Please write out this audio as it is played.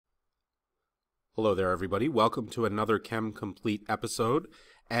Hello there, everybody. Welcome to another Chem Complete episode,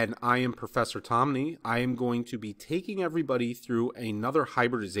 and I am Professor Tomney. I am going to be taking everybody through another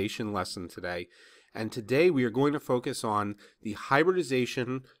hybridization lesson today, and today we are going to focus on the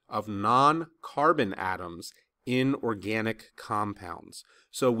hybridization of non-carbon atoms in organic compounds.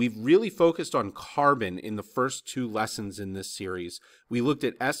 So we've really focused on carbon in the first two lessons in this series. We looked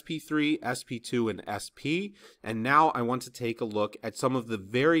at sp3, sp2, and sp, and now I want to take a look at some of the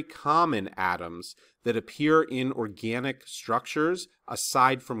very common atoms that appear in organic structures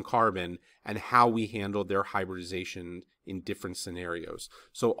aside from carbon and how we handle their hybridization in different scenarios.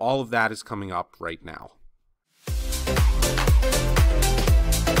 So all of that is coming up right now.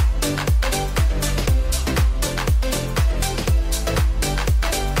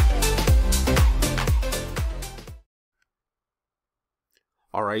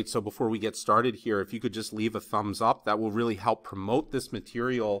 All right, so before we get started here, if you could just leave a thumbs up, that will really help promote this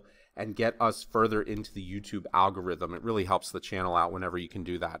material and get us further into the YouTube algorithm. It really helps the channel out whenever you can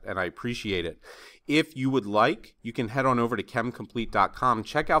do that, and I appreciate it. If you would like, you can head on over to chemcomplete.com,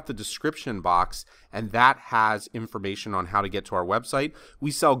 check out the description box, and that has information on how to get to our website.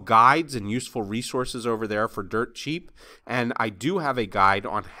 We sell guides and useful resources over there for dirt cheap, and I do have a guide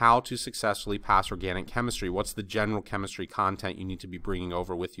on how to successfully pass organic chemistry. What's the general chemistry content you need to be bringing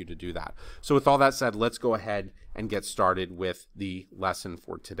over with you to do that? So with all that said, let's go ahead and get started with the lesson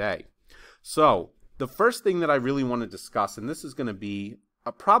for today. So the first thing that I really want to discuss, and this is going to be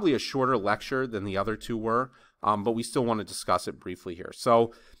probably a shorter lecture than the other two were, but we still want to discuss it briefly here.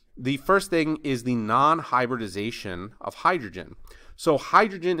 So the first thing is the non-hybridization of hydrogen. So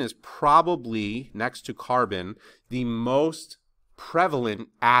hydrogen is probably, next to carbon, the most prevalent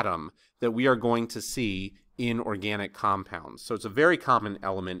atom that we are going to see in organic compounds. So it's a very common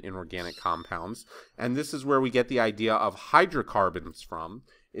element in organic compounds, and this is where we get the idea of hydrocarbons from,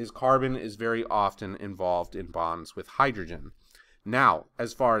 is carbon is very often involved in bonds with hydrogen. Now,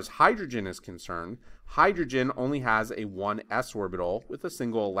 as far as hydrogen is concerned, hydrogen only has a 1s orbital with a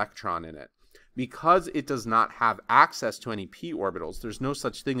single electron in it. Because it does not have access to any p orbitals, there's no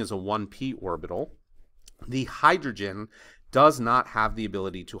such thing as a 1p orbital, the hydrogen does not have the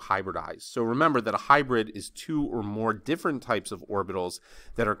ability to hybridize. So remember that a hybrid is two or more different types of orbitals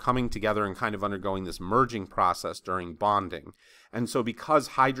that are coming together and kind of undergoing this merging process during bonding. And so because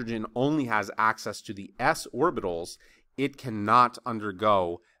hydrogen only has access to the s orbitals, it cannot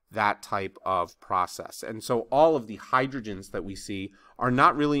undergo that type of process. And so all of the hydrogens that we see are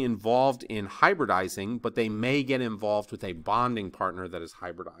not really involved in hybridizing, but they may get involved with a bonding partner that is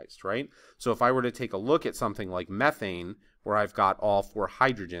hybridized, right? So if I were to take a look at something like methane, where I've got all four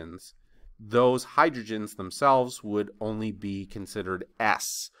hydrogens, those hydrogens themselves would only be considered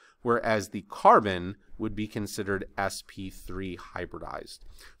S, whereas the carbon would be considered sp3 hybridized.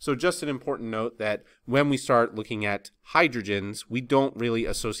 So just an important note that when we start looking at hydrogens, we don't really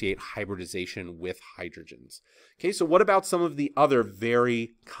associate hybridization with hydrogens. Okay, so what about some of the other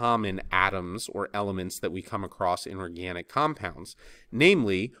very common atoms or elements that we come across in organic compounds?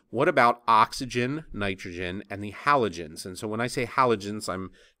 Namely, what about oxygen, nitrogen, and the halogens? And so when I say halogens, I'm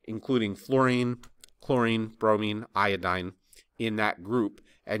including fluorine, chlorine, bromine, iodine in that group.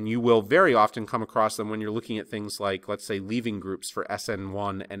 And you will very often come across them when you're looking at things like, let's say, leaving groups for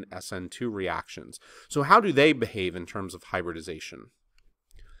SN1 and SN2 reactions. So how do they behave in terms of hybridization?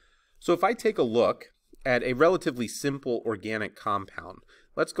 So if I take a look at a relatively simple organic compound,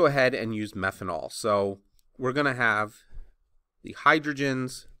 let's go ahead and use methanol. So we're going to have the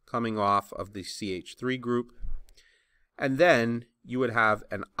hydrogens coming off of the CH3 group, and then you would have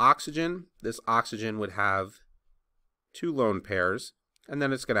an oxygen. This oxygen would have two lone pairs, and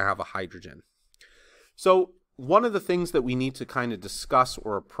then it's going to have a hydrogen. So one of the things that we need to kind of discuss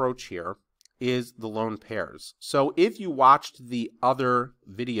or approach here is the lone pairs. So if you watched the other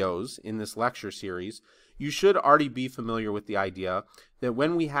videos in this lecture series, you should already be familiar with the idea that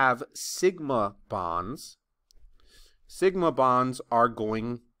when we have sigma bonds are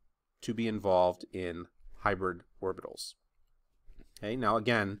going to be involved in hybrid orbitals. Okay, now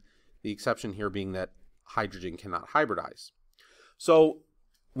again, the exception here being that hydrogen cannot hybridize. So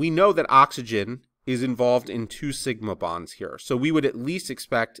we know that oxygen is involved in two sigma bonds here. So we would at least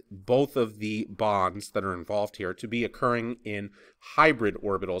expect both of the bonds that are involved here to be occurring in hybrid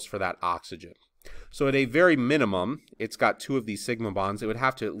orbitals for that oxygen. So at a very minimum, it's got two of these sigma bonds. It would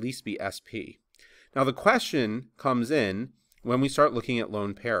have to at least be sp. Now the question comes in when we start looking at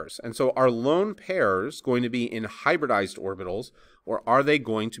lone pairs. And so are lone pairs going to be in hybridized orbitals, or are they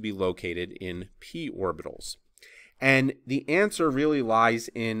going to be located in p orbitals? And the answer really lies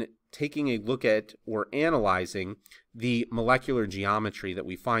in taking a look at or analyzing the molecular geometry that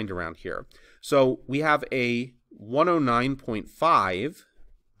we find around here. So we have a 109.5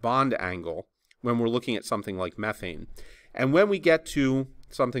 bond angle when we're looking at something like methane. And when we get to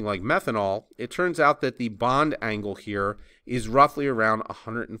something like methanol, it turns out that the bond angle here is roughly around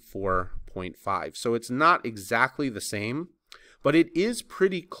 104.5. So it's not exactly the same, but it is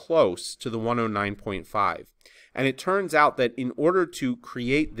pretty close to the 109.5. And it turns out that in order to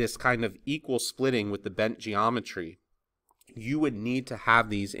create this kind of equal splitting with the bent geometry, you would need to have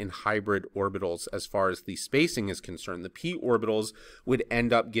these in hybrid orbitals as far as the spacing is concerned. The p orbitals would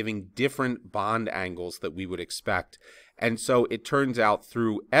end up giving different bond angles that we would expect. And so it turns out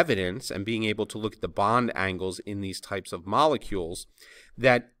through evidence and being able to look at the bond angles in these types of molecules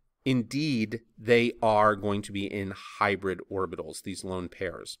that indeed they are going to be in hybrid orbitals, these lone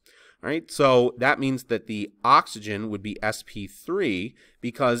pairs. All right, so that means that the oxygen would be sp3,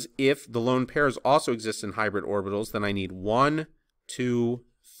 because if the lone pairs also exist in hybrid orbitals, then I need 1, 2,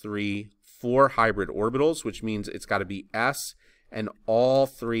 3, 4 hybrid orbitals, which means it's got to be s and all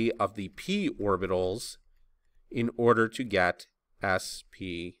 3 of the p orbitals in order to get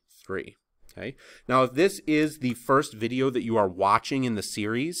sp3. Okay. Now, if this is the first video that you are watching in the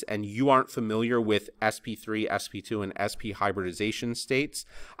series and you aren't familiar with sp3, sp2, and sp hybridization states,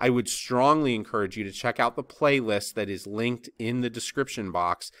 I would strongly encourage you to check out the playlist that is linked in the description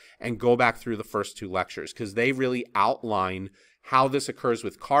box and go back through the first 2 lectures, because they really outline how this occurs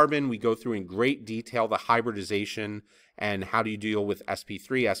with carbon. We go through in great detail the hybridization and how do you deal with sp3,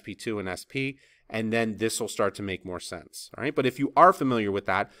 sp2, and sp. And then this will start to make more sense. All right, but if you are familiar with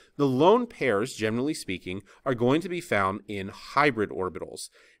that, the lone pairs, generally speaking, are going to be found in hybrid orbitals.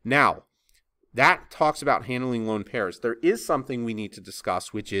 Now, that talks about handling lone pairs. There is something we need to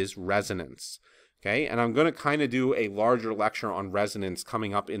discuss, which is resonance. Okay, and I'm going to kind of do a larger lecture on resonance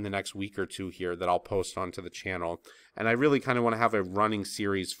coming up in the next week or 2 here that I'll post onto the channel. And I really kind of want to have a running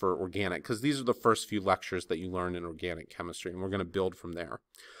series for organic, because these are the first few lectures that you learn in organic chemistry, and we're going to build from there.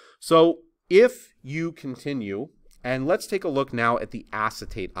 So if you continue, and let's take a look now at the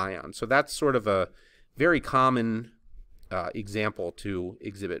acetate ion. So that's sort of a very common example to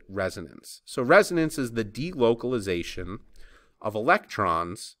exhibit resonance. So resonance is the delocalization of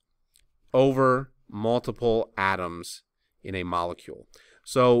electrons over multiple atoms in a molecule.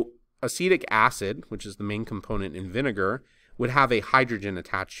 So acetic acid, which is the main component in vinegar, would have a hydrogen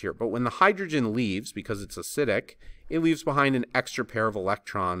attached here. But when the hydrogen leaves, because it's acidic, it leaves behind an extra pair of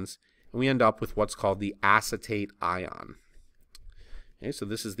electrons, and we end up with what's called the acetate ion. Okay, so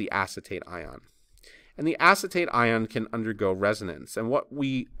this is the acetate ion. And the acetate ion can undergo resonance. And what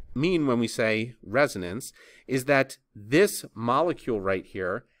we mean when we say resonance is that this molecule right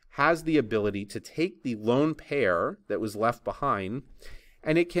here has the ability to take the lone pair that was left behind,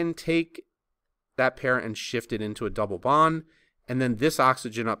 and it can take that pair and shift it into a double bond, and then this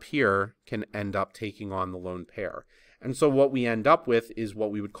oxygen up here can end up taking on the lone pair. And so what we end up with is what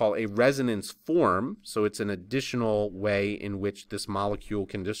we would call a resonance form. So it's an additional way in which this molecule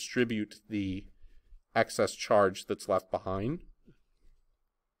can distribute the excess charge that's left behind.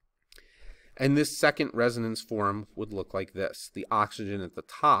 And this second resonance form would look like this. The oxygen at the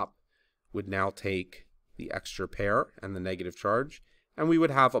top would now take the extra pair and the negative charge, and we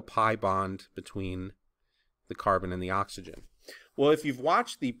would have a pi bond between the carbon and the oxygen. Well, if you've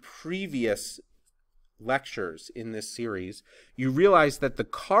watched the previous lectures in this series, you realize that the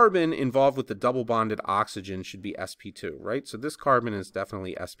carbon involved with the double bonded oxygen should be sp2, right? So this carbon is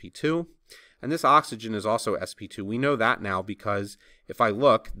definitely sp2, and this oxygen is also sp2. We know that now because if I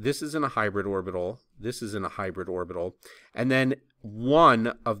look, this is in a hybrid orbital, this is in a hybrid orbital, and then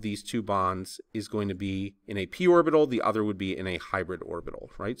one of these 2 bonds is going to be in a p orbital, the other would be in a hybrid orbital,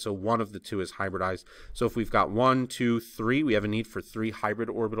 right? So one of the 2 is hybridized. So if we've got 1, 2, 3, we have a need for 3 hybrid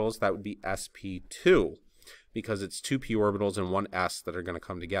orbitals. That would be sp2, because it's 2 p orbitals and 1 s that are going to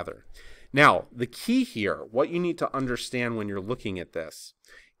come together. Now, the key here, what you need to understand when you're looking at this,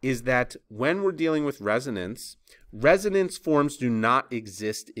 is that when we're dealing with resonance, resonance forms do not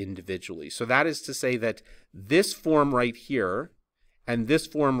exist individually. So that is to say that this form right here and this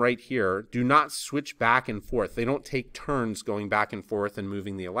form right here do not switch back and forth. They don't take turns going back and forth and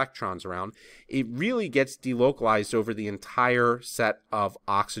moving the electrons around. It really gets delocalized over the entire set of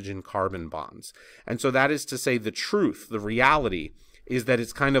oxygen-carbon bonds. And so that is to say the truth, the reality, is that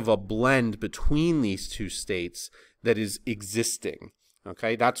it's kind of a blend between these 2 states that is existing.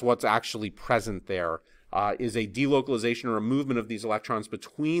 Okay, that's what's actually present there, is a delocalization or a movement of these electrons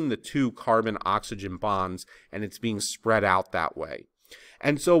between the 2 carbon-oxygen bonds, and it's being spread out that way.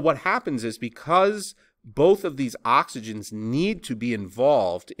 And so what happens is, because both of these oxygens need to be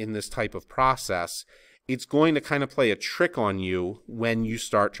involved in this type of process, it's going to kind of play a trick on you when you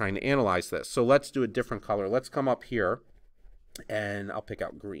start trying to analyze this. So let's do a different color. Let's come up here, and I'll pick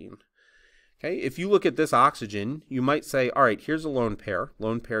out green. Okay, if you look at this oxygen, you might say, all right, here's a lone pair.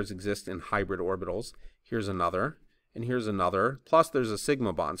 Lone pairs exist in hybrid orbitals. Here's another, and here's another, plus there's a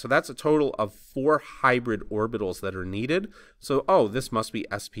sigma bond. So that's a total of 4 hybrid orbitals that are needed. So, oh, this must be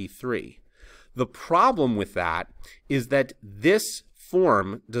sp3. The problem with that is that this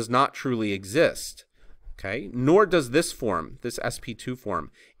form does not truly exist. Okay, nor does this form, this sp2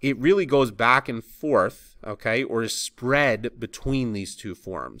 form. It really goes back and forth, okay, or is spread between these two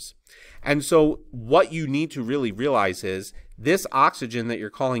forms. And so what you need to really realize is this oxygen that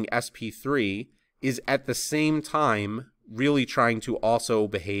you're calling sp3 is at the same time really trying to also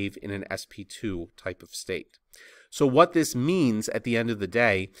behave in an sp2 type of state. So what this means at the end of the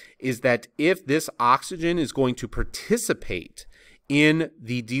day is that if this oxygen is going to participate in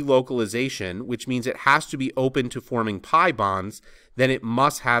the delocalization, which means it has to be open to forming pi bonds, then it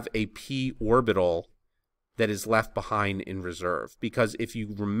must have a p orbital that is left behind in reserve. Because if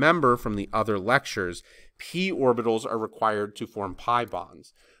you remember from the other lectures, p orbitals are required to form pi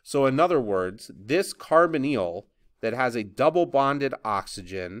bonds. So in other words, this carbonyl that has a double bonded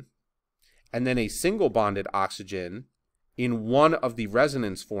oxygen and then a single bonded oxygen in one of the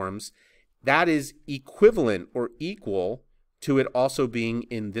resonance forms, that is equivalent or equal to it also being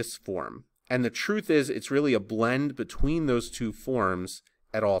in this form. And the truth is, it's really a blend between those two forms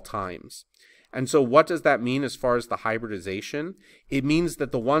at all times. And so what does that mean as far as the hybridization? It means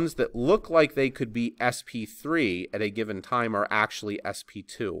that the ones that look like they could be sp3 at a given time are actually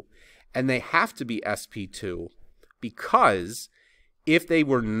sp2. And they have to be sp2 because if they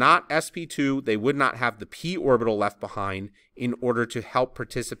were not sp2, they would not have the p orbital left behind in order to help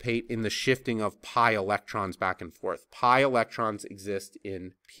participate in the shifting of pi electrons back and forth. Pi electrons exist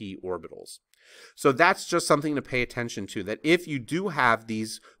in p orbitals. So that's just something to pay attention to, that if you do have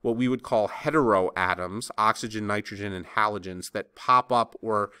these, what we would call heteroatoms, oxygen, nitrogen, and halogens that pop up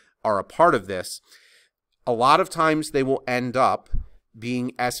or are a part of this, a lot of times they will end up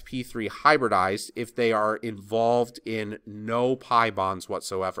being sp3 hybridized if they are involved in no pi bonds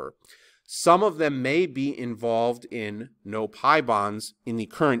whatsoever. Some of them may be involved in no pi bonds in the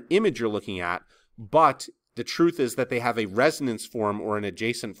current image you're looking at, but the truth is that they have a resonance form or an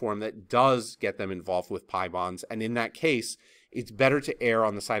adjacent form that does get them involved with pi bonds, and in that case, it's better to err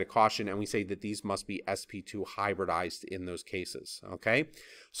on the side of caution, and we say that these must be sp2 hybridized in those cases, okay?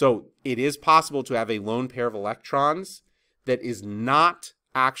 So it is possible to have a lone pair of electrons that is not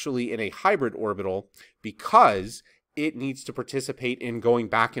actually in a hybrid orbital because it needs to participate in going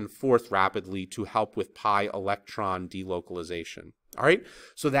back and forth rapidly to help with pi electron delocalization. All right,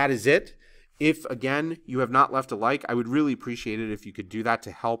 so that is it. If, again, you have not left a like, I would really appreciate it if you could do that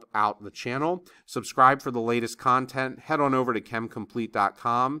to help out the channel. Subscribe for the latest content. Head on over to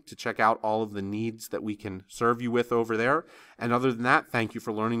chemcomplete.com to check out all of the needs that we can serve you with over there. And other than that, thank you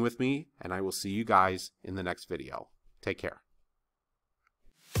for learning with me, and I will see you guys in the next video. Take care.